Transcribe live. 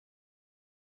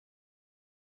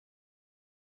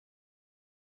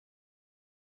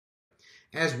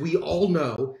As we all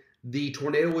know, the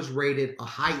tornado was rated a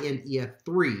high-end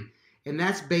EF3, and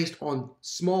that's based on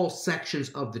small sections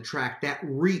of the track that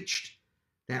reached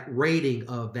that rating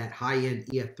of that high-end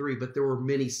EF3, but there were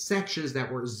many sections that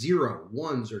were 0,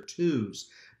 1s, or 2s.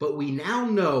 But we now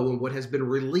know, and what has been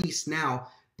released now,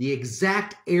 the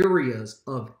exact areas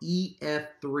of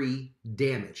EF3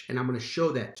 damage. And I'm going to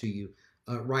show that to you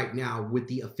right now with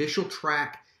the official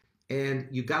track. And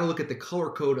you've got to look at the color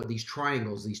code of these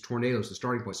triangles, these tornadoes, the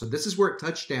starting point. So this is where it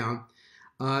touched down.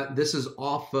 This is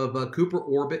off of Cooper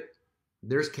Orbit.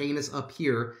 There's Canis up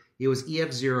here. It was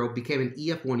EF0, became an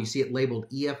EF1. You see it labeled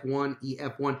EF1,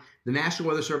 EF1. The National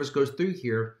Weather Service goes through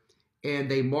here, and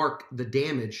they mark the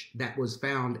damage that was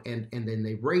found, and then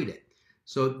they rate it.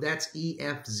 So that's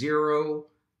EF0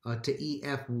 to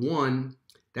EF1.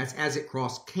 That's as it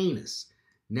crossed Canis.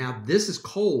 Now, this is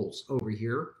Coles over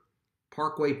here.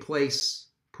 Parkway Place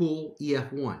Pool,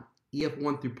 EF1.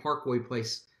 EF1 through Parkway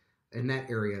Place in that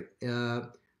area.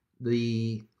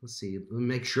 Let's see, let me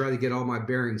make sure I get all my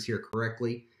bearings here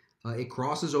correctly. It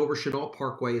crosses over Chenal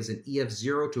Parkway as an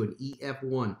EF0 to an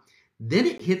EF1. Then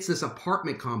it hits this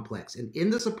apartment complex. And in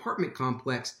this apartment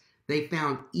complex, they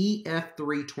found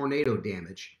EF3 tornado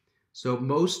damage. So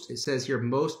it says here,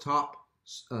 most top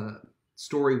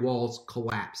story walls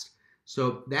collapsed.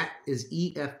 So that is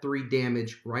EF3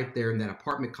 damage right there in that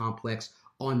apartment complex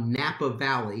on Napa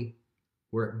Valley,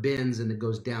 where it bends and it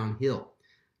goes downhill.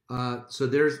 So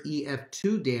there's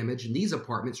EF2 damage in these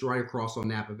apartments right across on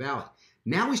Napa Valley.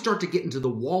 Now we start to get into the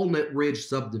Walnut Ridge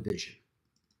subdivision.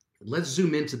 Let's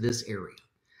zoom into this area.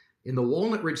 In the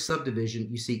Walnut Ridge subdivision,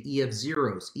 you see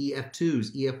EF0s,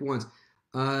 EF2s, EF1s.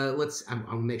 I'm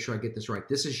gonna make sure I get this right.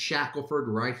 This is Shackelford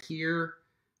right here,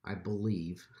 I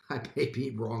believe. I may be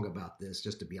wrong about this,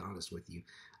 just to be honest with you.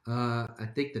 I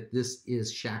think that this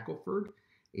is Shackelford.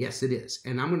 Yes, it is.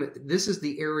 And this is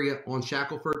the area on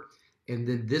Shackelford, and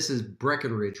then this is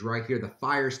Breckenridge right here, the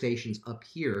fire station's up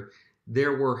here.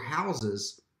 There were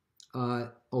houses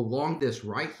along this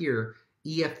right here,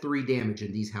 EF3 damage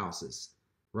in these houses.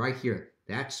 Right here.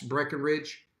 That's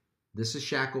Breckenridge. This is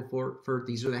Shackelford.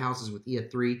 These are the houses with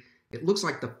EF3. It looks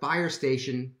like the fire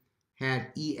station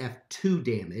had EF2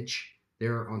 damage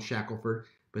there on Shackelford,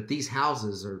 but these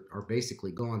houses are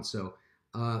basically gone. So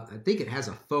I think it has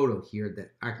a photo here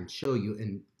that I can show you,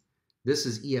 and this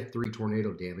is EF3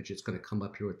 tornado damage. It's going to come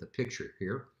up here with the picture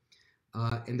here.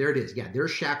 And there it is. Yeah,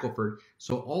 there's Shackelford.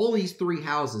 So all these three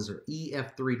houses are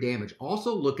EF3 damage.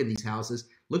 Also look at these houses.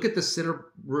 Look at the center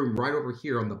room right over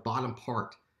here on the bottom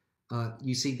part.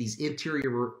 You see these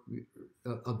interior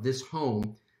of this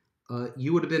home.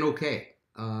 You would have been okay,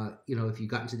 if you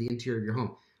got into the interior of your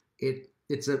home.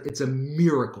 It's a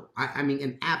miracle. I mean,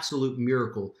 an absolute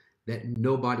miracle that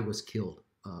nobody was killed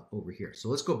over here. So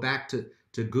let's go back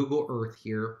to Google Earth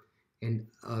here. And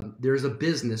there's a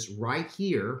business right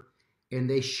here. And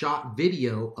they shot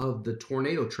video of the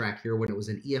tornado track here when it was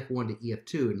an EF1 to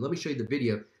EF2. And let me show you the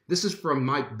video. This is from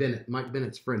Mike Bennett. Mike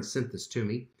Bennett's friend sent this to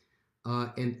me.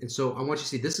 And so I want you to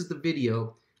see, this is the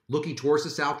video looking towards the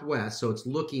southwest. So it's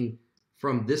looking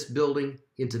from this building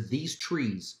into these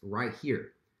trees right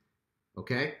here.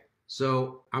 Okay?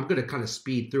 So I'm going to kind of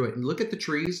speed through it. And look at the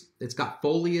trees. It's got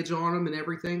foliage on them and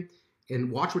everything. And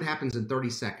watch what happens in 30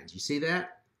 seconds. You see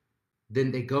that?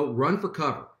 Then they go run for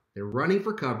cover. They're running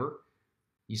for cover.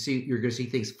 You're going to see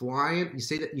things flying. You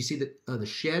see the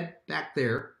shed back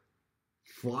there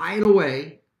flying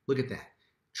away. Look at that.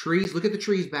 Trees, look at the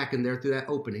trees back in there through that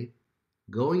opening,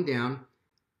 going down.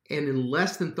 And in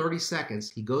less than 30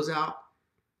 seconds, he goes out.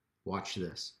 Watch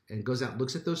this. And goes out,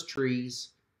 looks at those trees.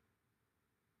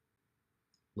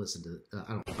 Listen to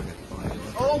I don't know if I got the volume.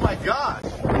 Oh my gosh.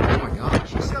 Oh my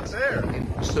gosh. What's up there?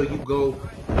 And so you go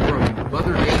from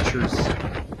Mother Nature's,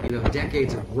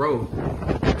 decades of growth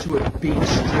to a big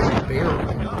strip bear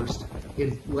almost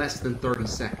in less than 30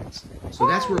 seconds. So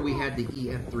that's where we had the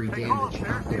EF3 damage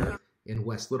out there in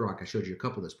West Little Rock. I showed you a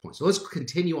couple of those points. So let's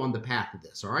continue on the path of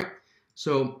this, all right?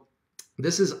 So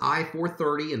this is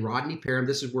I-430 in Rodney Parham.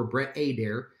 This is where Brett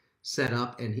Adair set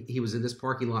up, and he was in this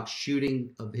parking lot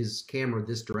shooting of his camera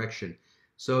this direction.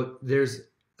 So there's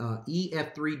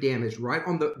EF3 damage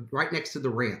right next to the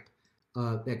ramp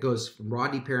that goes from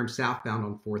Rodney Parham southbound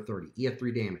on 430,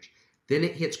 EF3 damage. Then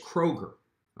it hits Kroger,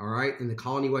 all right, in the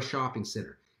Colony West Shopping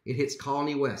Center. It hits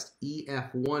Colony West,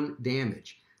 EF1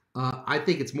 damage. I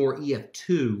think it's more EF2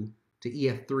 to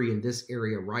EF3 in this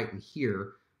area right in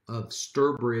here of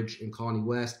Sturbridge and Colony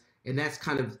West. And that's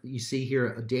kind of, you see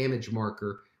here, a damage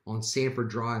marker on Sanford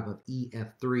Drive of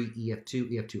EF3,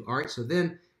 EF2, EF2. All right, so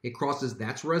then it crosses,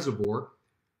 that's Reservoir.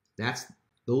 That's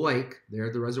the lake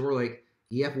there, the Reservoir Lake.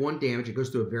 EF1 damage. It goes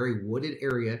through a very wooded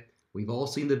area. We've all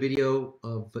seen the video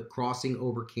of crossing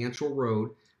over Cantrell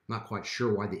Road. Not quite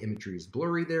sure why the imagery is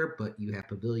blurry there, but you have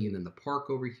Pavilion in the Park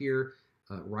over here.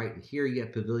 Right in here, you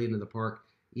have Pavilion in the Park.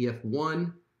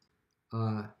 EF1,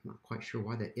 not quite sure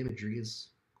why that imagery is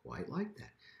quite like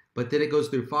that. But then it goes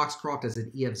through Foxcroft as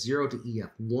an EF0 to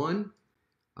EF1.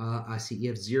 I see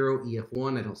EF0,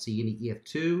 EF1. I don't see any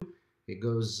EF2. It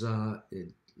goes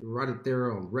right up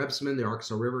there on Rebsman, the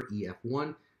Arkansas River,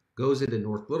 EF1. Goes into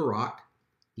North Little Rock,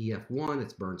 EF1.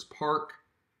 It's Burns Park.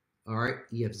 All right,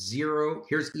 EF0.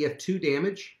 Here's EF2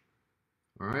 damage.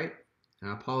 All right. And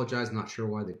I apologize. Not sure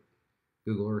why the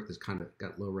Google Earth has kind of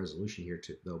got low resolution here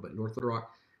too, though. But North Little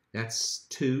Rock, that's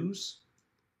 2s.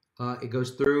 It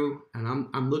goes through, and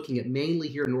I'm looking at mainly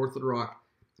here in North Little Rock.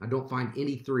 I don't find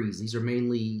any 3s. These are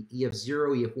mainly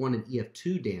EF0, EF1, and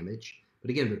EF2 damage. But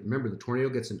again, remember, the tornado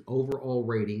gets an overall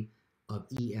rating of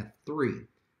EF3.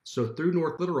 So through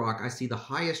North Little Rock, I see the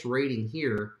highest rating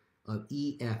here of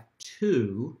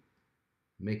EF2.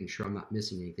 Making sure I'm not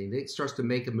missing anything. Then it starts to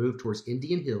make a move towards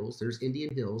Indian Hills. There's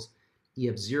Indian Hills.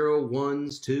 EF0,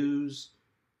 1s,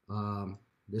 2s.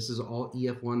 This is all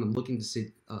EF1. I'm looking to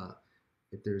see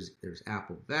if there's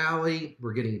Apple Valley.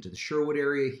 We're getting into the Sherwood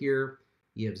area here.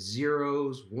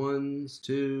 EF0s, 1s,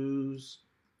 2s.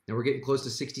 Now we're getting close to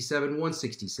 67,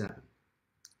 167.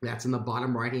 That's in the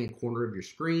bottom right-hand corner of your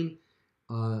screen.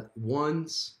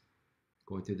 1s.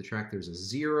 Going through the track, there's a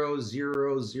 0,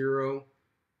 0, 0.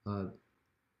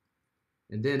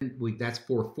 And then that's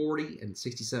 440 and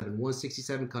 67.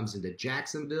 167 comes into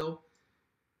Jacksonville.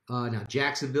 Now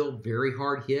Jacksonville, very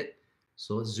hard hit.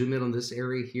 So let's zoom in on this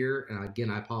area here. And again,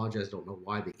 I apologize. Don't know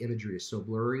why the imagery is so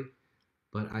blurry.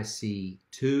 But I see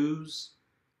 2s.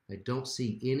 I don't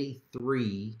see any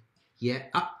 3 yet.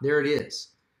 Ah, there it is.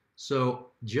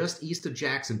 So just east of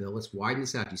Jacksonville, let's widen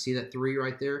this out. You see that 3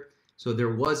 right there? So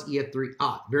there was EF3.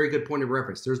 Ah, very good point of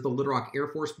reference. There's the Little Rock Air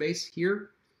Force Base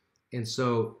here. And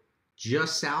so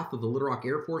just south of the Little Rock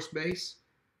Air Force Base,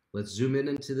 let's zoom in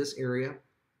into this area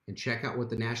and check out what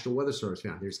the National Weather Service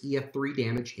found. There's EF3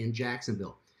 damage in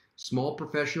Jacksonville. Small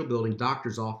professional building,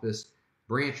 doctor's office,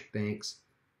 branch banks.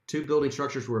 2 building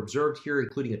structures were observed here,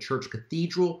 including a church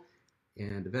cathedral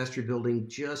and a vestry building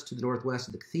just to the northwest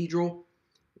of the cathedral.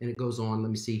 And it goes on.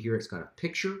 Let me see here. It's got a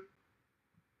picture.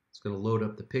 It's going to load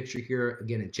up the picture here.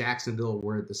 Again, in Jacksonville,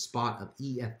 we're at the spot of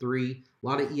EF3. A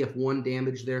lot of EF1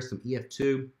 damage there, some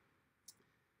EF2.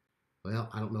 Well,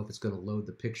 I don't know if it's going to load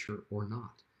the picture or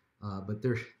not. But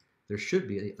there should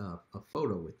be a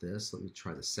photo with this. Let me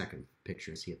try the second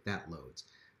picture and see if that loads.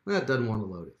 Well, it doesn't want to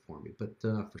load it for me, but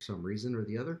for some reason or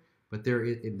the other. But there,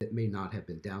 it may not have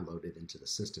been downloaded into the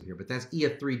system here. But that's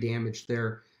EF3 damage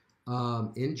there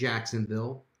in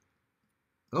Jacksonville.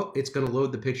 Oh, it's going to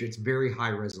load the picture. It's very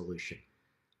high resolution.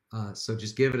 So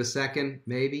just give it a second,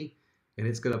 maybe, and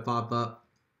it's going to pop up,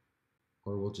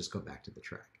 or we'll just go back to the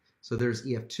track. So there's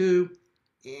EF2,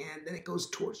 and then it goes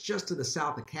towards just to the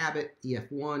south of Cabot,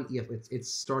 EF1.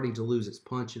 It's starting to lose its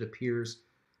punch, it appears.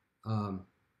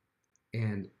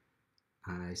 And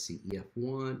I see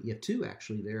EF1, EF2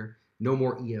 actually there. No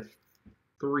more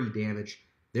EF3 damage.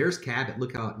 There's Cabot.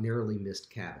 Look how it narrowly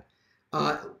missed Cabot.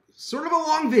 Sort of a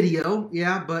long video,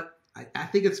 yeah, but I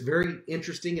think it's very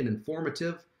interesting and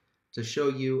informative to show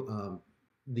you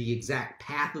the exact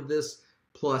path of this,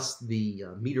 plus the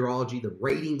meteorology, the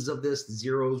ratings of this, the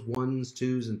 0s, 1s,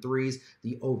 2s, and 3s.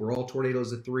 The overall tornado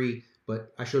is a 3,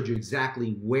 but I showed you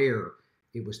exactly where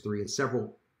it was 3 and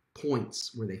several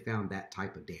points where they found that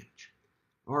type of damage.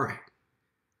 All right.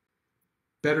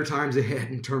 Better times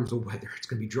ahead in terms of weather. It's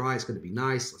going to be dry. It's going to be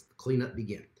nice. Let the cleanup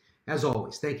begin. As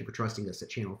always, thank you for trusting us at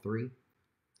Channel 3.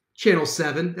 Channel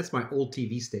 7, that's my old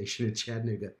TV station in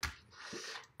Chattanooga.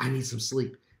 I need some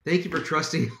sleep. Thank you for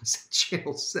trusting us at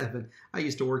Channel 7. I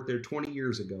used to work there 20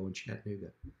 years ago in Chattanooga.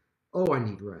 Oh, I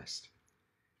need rest.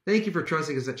 Thank you for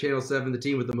trusting us at Channel 7, the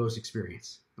team with the most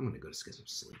experience. I'm going to go to get some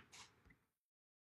sleep.